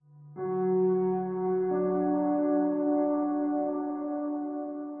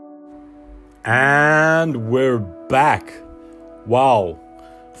And we're back. Wow.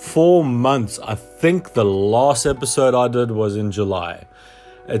 4 months. I think the last episode I did was in July.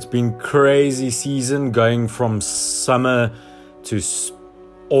 It's been crazy season going from summer to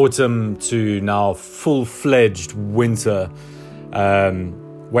autumn to now full-fledged winter.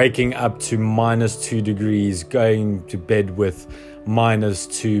 Waking up to -2 degrees, going to bed with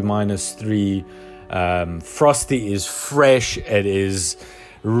 -2, -3. Frosty is fresh. It is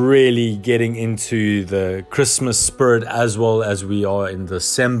really getting into the Christmas spirit as well as we are in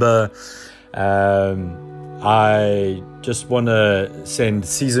December. I just want to send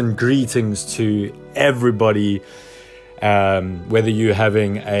season greetings to everybody, whether you're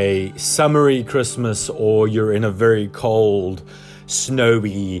having a summery Christmas or you're in a very cold,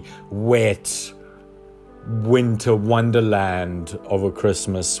 snowy, wet winter wonderland of a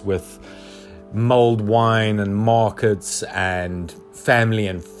Christmas with mulled wine and markets and family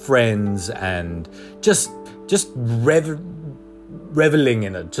and friends and just reveling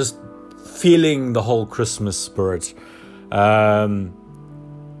in it, just feeling the whole Christmas spirit.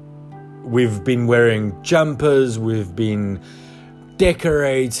 We've been wearing jumpers, we've been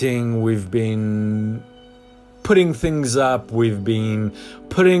decorating, we've been putting things up, we've been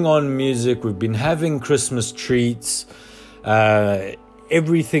putting on music, we've been having Christmas treats,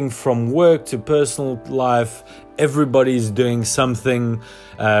 everything from work to personal life. Everybody's doing something,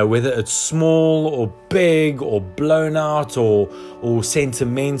 whether it's small or big or blown out or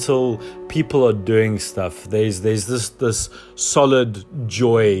sentimental. People are doing stuff. There's this solid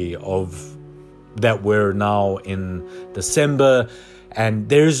joy of that we're now in December, and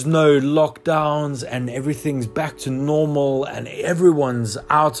there's no lockdowns, and everything's back to normal, and everyone's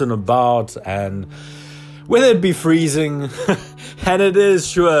out and about, and whether it be freezing, and it is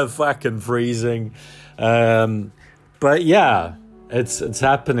sure fucking freezing. But yeah, it's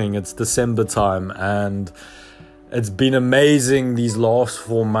happening. It's December time, and it's been amazing these last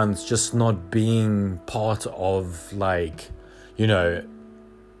 4 months just not being part of, like, you know,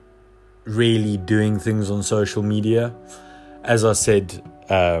 really doing things on social media. As I said,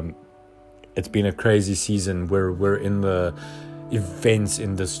 it's been a crazy season. We're in the events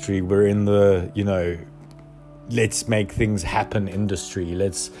industry. We're in the, you know, let's make things happen industry.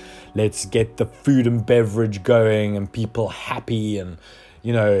 Let's get the food and beverage going and people happy and,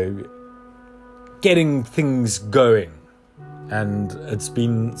 you know, getting things going. And it's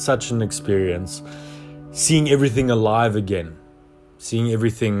been such an experience seeing everything alive again, seeing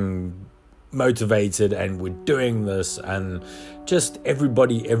everything motivated, and we're doing this, and just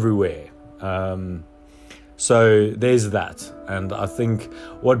everybody everywhere. So there's that. And I think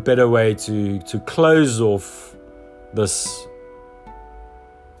what better way to close off this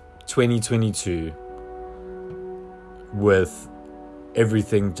 2022 with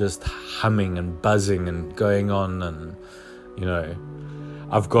everything just humming and buzzing and going on. And, you know,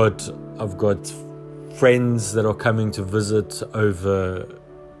 I've got friends that are coming to visit over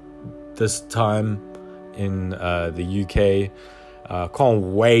this time in the UK. Can't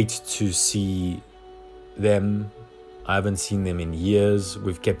wait to see them. I haven't seen them in years.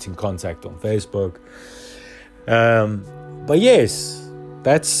 We've kept in contact on Facebook. But yes,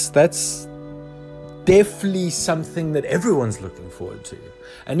 that's definitely something that everyone's looking forward to.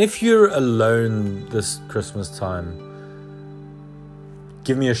 And if you're alone this Christmas time,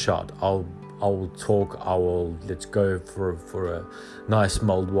 give me a shot. I will talk. Let's go for a nice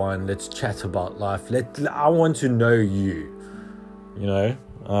mulled wine. Let's chat about life. I want to know you, you know,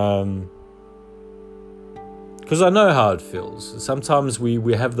 because I know how it feels. Sometimes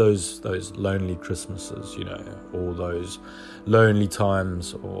we have those lonely Christmases, you know, or those lonely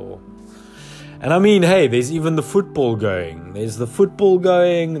times, and I mean, hey, there's even the football going. There's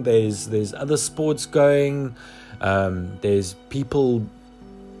other sports going. There's people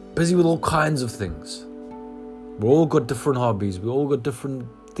busy with all kinds of things. We all got different hobbies. We all got different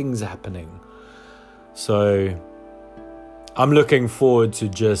things happening. So I'm looking forward to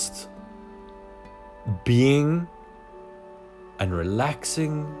just being and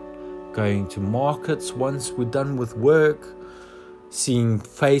relaxing, going to markets once we're done with work, seeing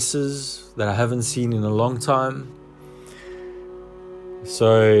faces that I haven't seen in a long time.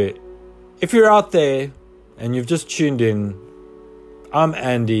 So if you're out there and you've just tuned in, I'm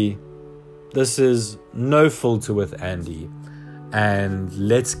Andy. This is No Filter with Andy, and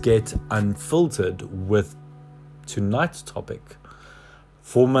let's get unfiltered with tonight's topic.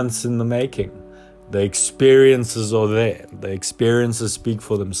 4 months in the making. The experiences are there. The experiences speak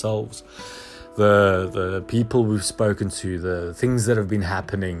for themselves. The people we've spoken to, the things that have been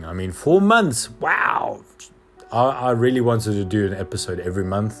happening. I mean, 4 months. Wow. I really wanted to do an episode every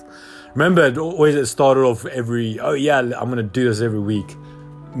month Remember, it started off oh yeah, I'm going to do this every week.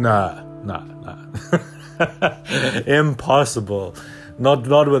 Nah. Impossible. Not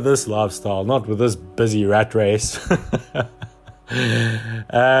with this lifestyle, not with this busy rat race.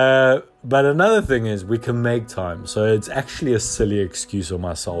 But another thing is we can make time. So it's actually a silly excuse on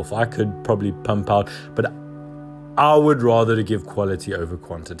myself. I could probably pump out, but I would rather to give quality over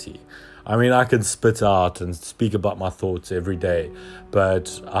quantity. I mean, I can spit out and speak about my thoughts every day,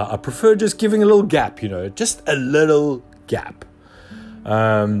 but I prefer just giving a little gap, just a little gap.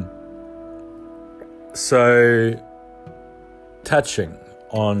 So touching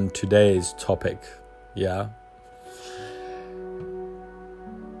on today's topic, yeah.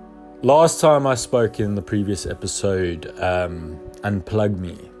 Last time I spoke in the previous episode, unplug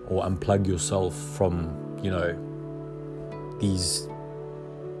me or unplug yourself from, these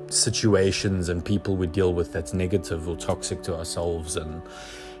situations and people we deal with that's negative or toxic to ourselves, and,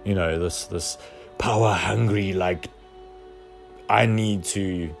 this power hungry, like I need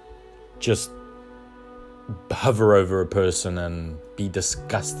to just hover over a person and be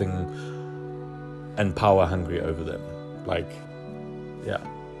disgusting and power hungry over them. Like, yeah.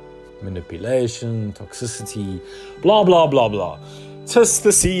 Manipulation, toxicity, blah, blah, blah, blah. 'Tis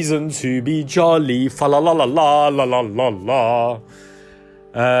the season to be jolly, fa la la la la la la la la.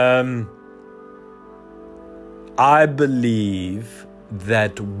 I believe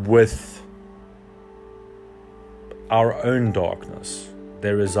that with our own darkness,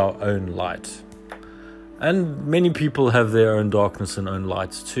 there is our own light. And many people have their own darkness and own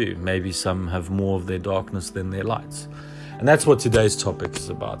lights too. Maybe some have more of their darkness than their lights. And that's what today's topic is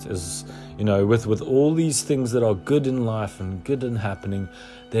about, is, with all these things that are good in life and good and happening,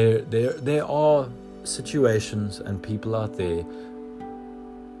 there are situations and people out there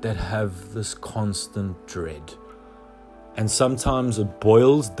that have this constant dread. And sometimes it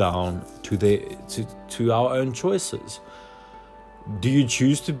boils down to our own choices. Do you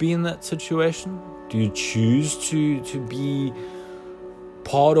choose to be in that situation? Do you choose to be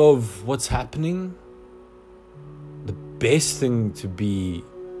part of what's happening? The best thing to be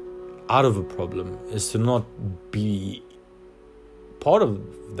out of a problem is to not be part of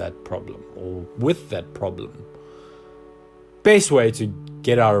that problem or with that problem. Best way to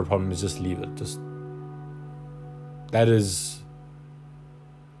get out of a problem is just leave it. That is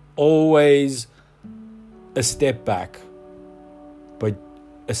always a step back. But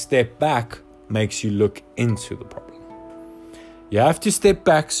a step back makes you look into the problem. You have to step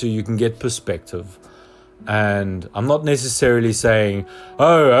back so you can get perspective. And I'm not necessarily saying,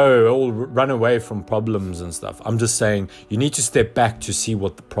 all run away from problems and stuff. I'm just saying you need to step back to see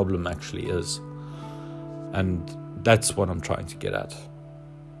what the problem actually is. And that's what I'm trying to get at.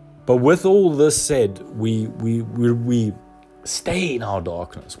 But with all this said, we stay in our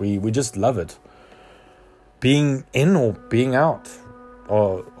darkness. We just love it. Being in or being out.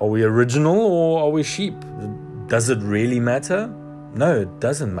 Are we original or are we sheep? Does it really matter? No, it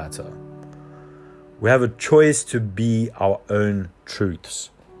doesn't matter. We have a choice to be our own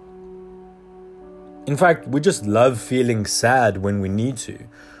truths. In fact, we just love feeling sad when we need to.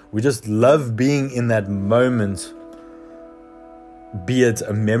 We just love being in that moment, be it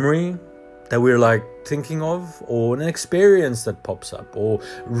a memory that we're like thinking of, or an experience that pops up, or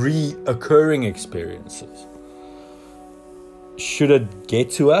reoccurring experiences. Should it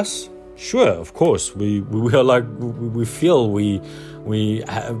get to us? Sure, of course. We are like, we feel we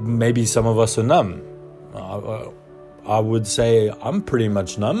have, maybe some of us are numb. I would say I'm pretty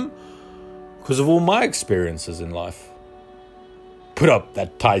much numb because of all my experiences in life. Put up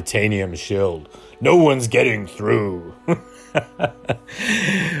that titanium shield. No one's getting through.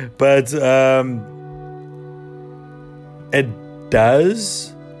 But it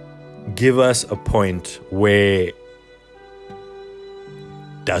does give us a point where,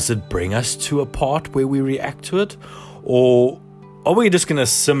 does it bring us to a part where we react to it? Or are we just going to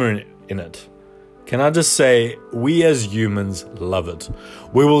simmer in it? Can I just say, we as humans love it.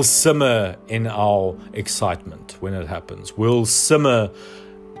 We will simmer in our excitement when it happens. We'll simmer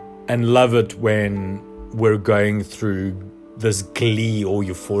and love it when we're going through this glee or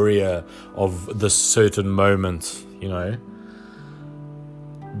euphoria of this certain moment,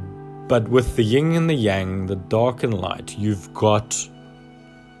 But with the yin and the yang, the dark and light, you've got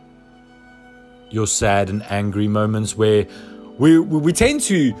your sad and angry moments where we tend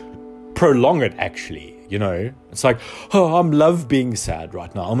to prolong it, actually, It's like, I love being sad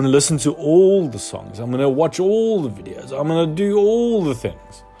right now. I'm going to listen to all the songs. I'm going to watch all the videos. I'm going to do all the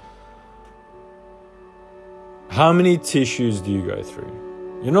things. How many tissues do you go through?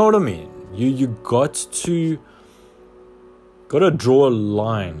 You know what I mean? You got to draw a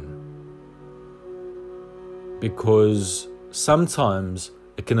line because sometimes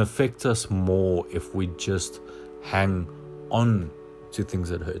it can affect us more if we just hang on to things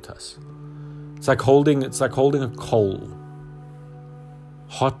that hurt us. It's like holding a coal,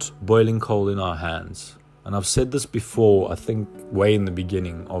 hot boiling coal in our hands. And I've said this before, I think way in the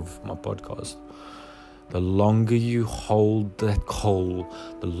beginning of my podcast. The longer you hold that coal,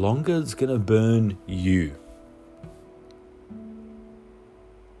 the longer it's going to burn you.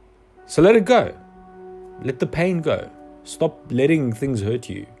 So let it go. Let the pain go. Stop letting things hurt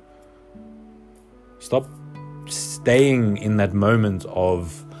you. Stop staying in that moment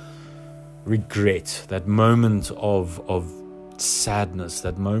of regret, that moment of sadness,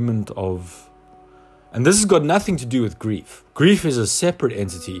 that moment of... And this has got nothing to do with grief. Grief is a separate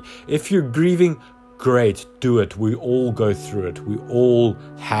entity. If you're grieving, great, do it. We all go through it. We all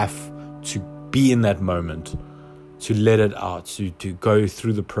have to be in that moment, to let it out, to go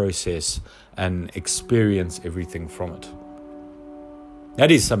through the process and experience everything from it.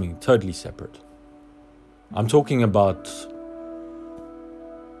 That is something totally separate. I'm talking about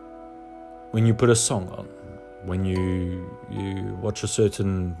when you put a song on, when you watch a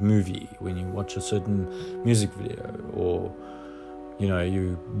certain movie, when you watch a certain music video, or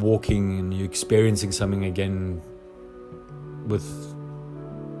you're walking and you're experiencing something again with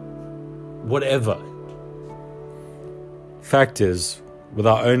whatever. Fact is, with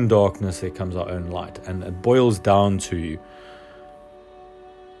our own darkness there comes our own light, and it boils down to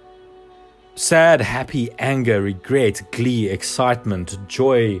sad, happy, anger, regret, glee, excitement,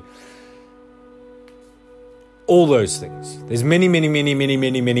 joy, all those things. There's many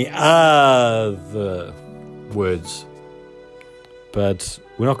other words, but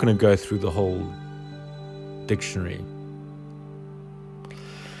we're not going to go through the whole dictionary.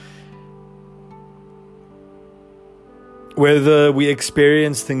 Whether we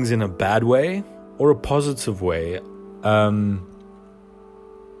experience things in a bad way or a positive way, how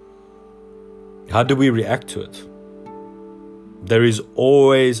do we react to it? There is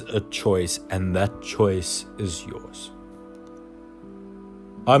always a choice, and that choice is yours.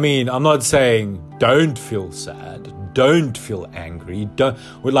 I mean, I'm not saying don't feel sad, don't feel angry.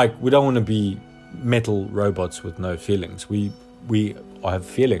 We don't want to be metal robots with no feelings. We have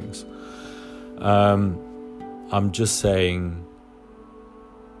feelings. I'm just saying,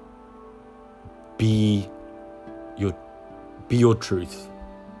 be your truth.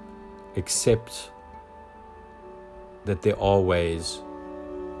 Accept that there are ways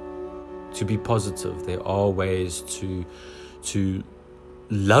to be positive. There are ways to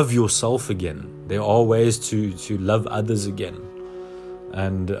love yourself again. There are ways to love others again,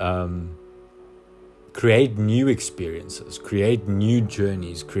 and create new experiences, create new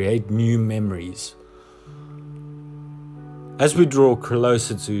journeys, create new memories. As we draw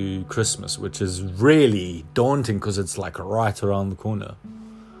closer to Christmas, which is really daunting because it's like right around the corner,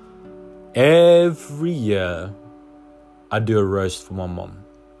 every year I do a roast for my mom.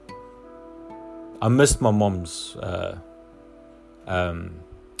 I missed my mom's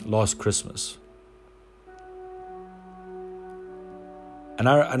last Christmas, and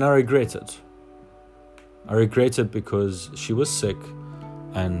I regret it. I regret it because she was sick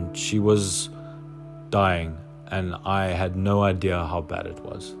and she was dying, and I had no idea how bad it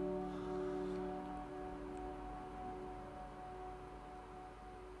was.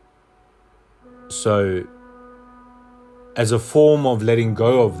 So, as a form of letting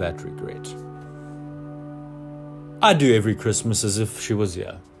go of that regret, I do every Christmas as if she was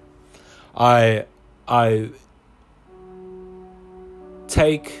here. I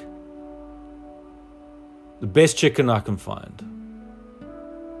take the best chicken I can find.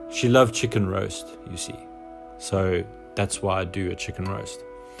 She loved chicken roast, you see. So that's why I do a chicken roast.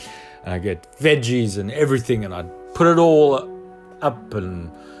 And I get veggies and everything, and I put it all up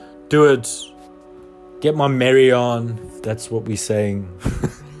and do it. Get my merry on, if that's what we're saying.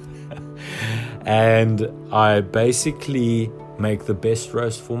 And I basically make the best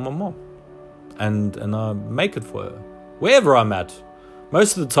roast for my mom. And I make it for her. Wherever I'm at.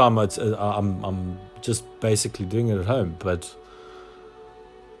 Most of the time I'm just basically doing it at home. But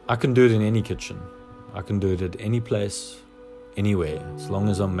I can do it in any kitchen. I can do it at any place, anywhere, as long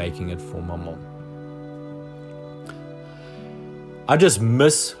as I'm making it for my mom. I just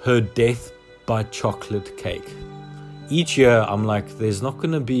miss her death by chocolate cake. Each year I'm like, there's not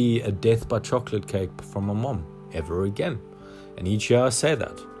going to be a death by chocolate cake from my mom ever again. And each year I say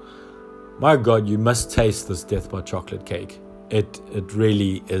that. My God, you must taste this death by chocolate cake. It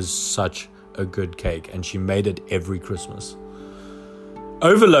really is such a good cake, and she made it every Christmas.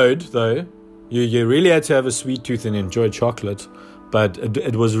 Overload though, you really had to have a sweet tooth and enjoy chocolate, but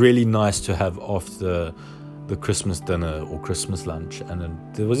it was really nice to have off the the Christmas dinner or Christmas lunch, and then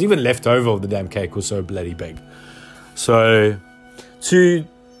there was even left over of the damn cake was so bloody big. So to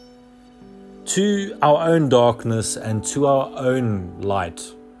our own darkness and to our own light,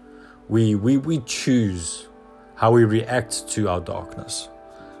 we choose how we react to our darkness.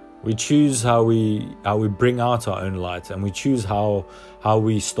 We choose how we bring out our own light, and we choose how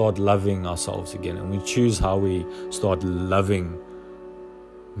we start loving ourselves again, and we choose how we start loving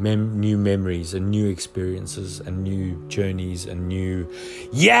new memories and new experiences and new journeys and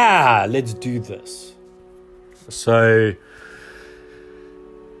let's do this. So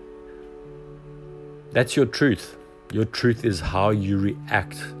that's your truth. Your truth is how you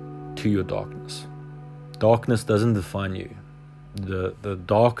react to your darkness. Darkness doesn't define you. The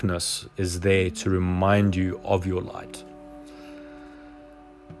darkness is there to remind you of your light.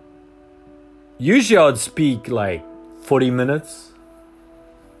 Usually I'd speak like 40 minutes,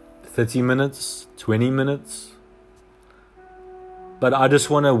 30 minutes, 20 minutes. But I just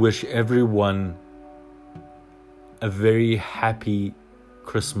want to wish everyone a very happy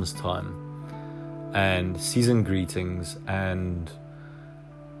Christmas time and season greetings, and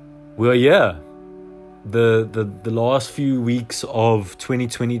we're here. The last few weeks of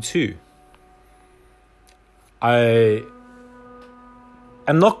 2022. I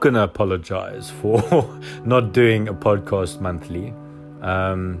am not going to apologize for not doing a podcast monthly.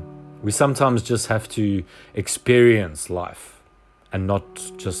 We sometimes just have to experience life and not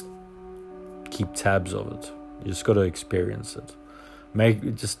just keep tabs of it. You just got to experience it.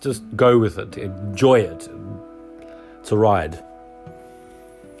 Just go with it. Enjoy it. It's a ride.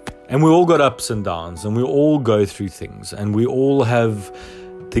 And we all got ups and downs, and we all go through things, and we all have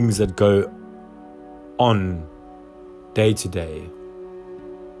things that go on day to day,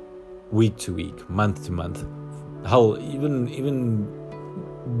 week to week, month to month, hell, even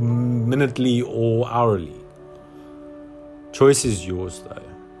minutely or hourly. Choice is yours, though.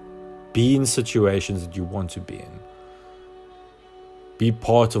 Be in situations that you want to be in. Be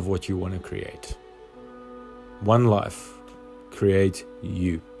part of what you want to create. One life. Create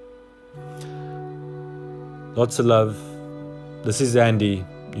you. Lots of love. This is Andy.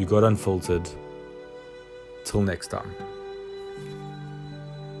 You got Unfiltered. Till next time.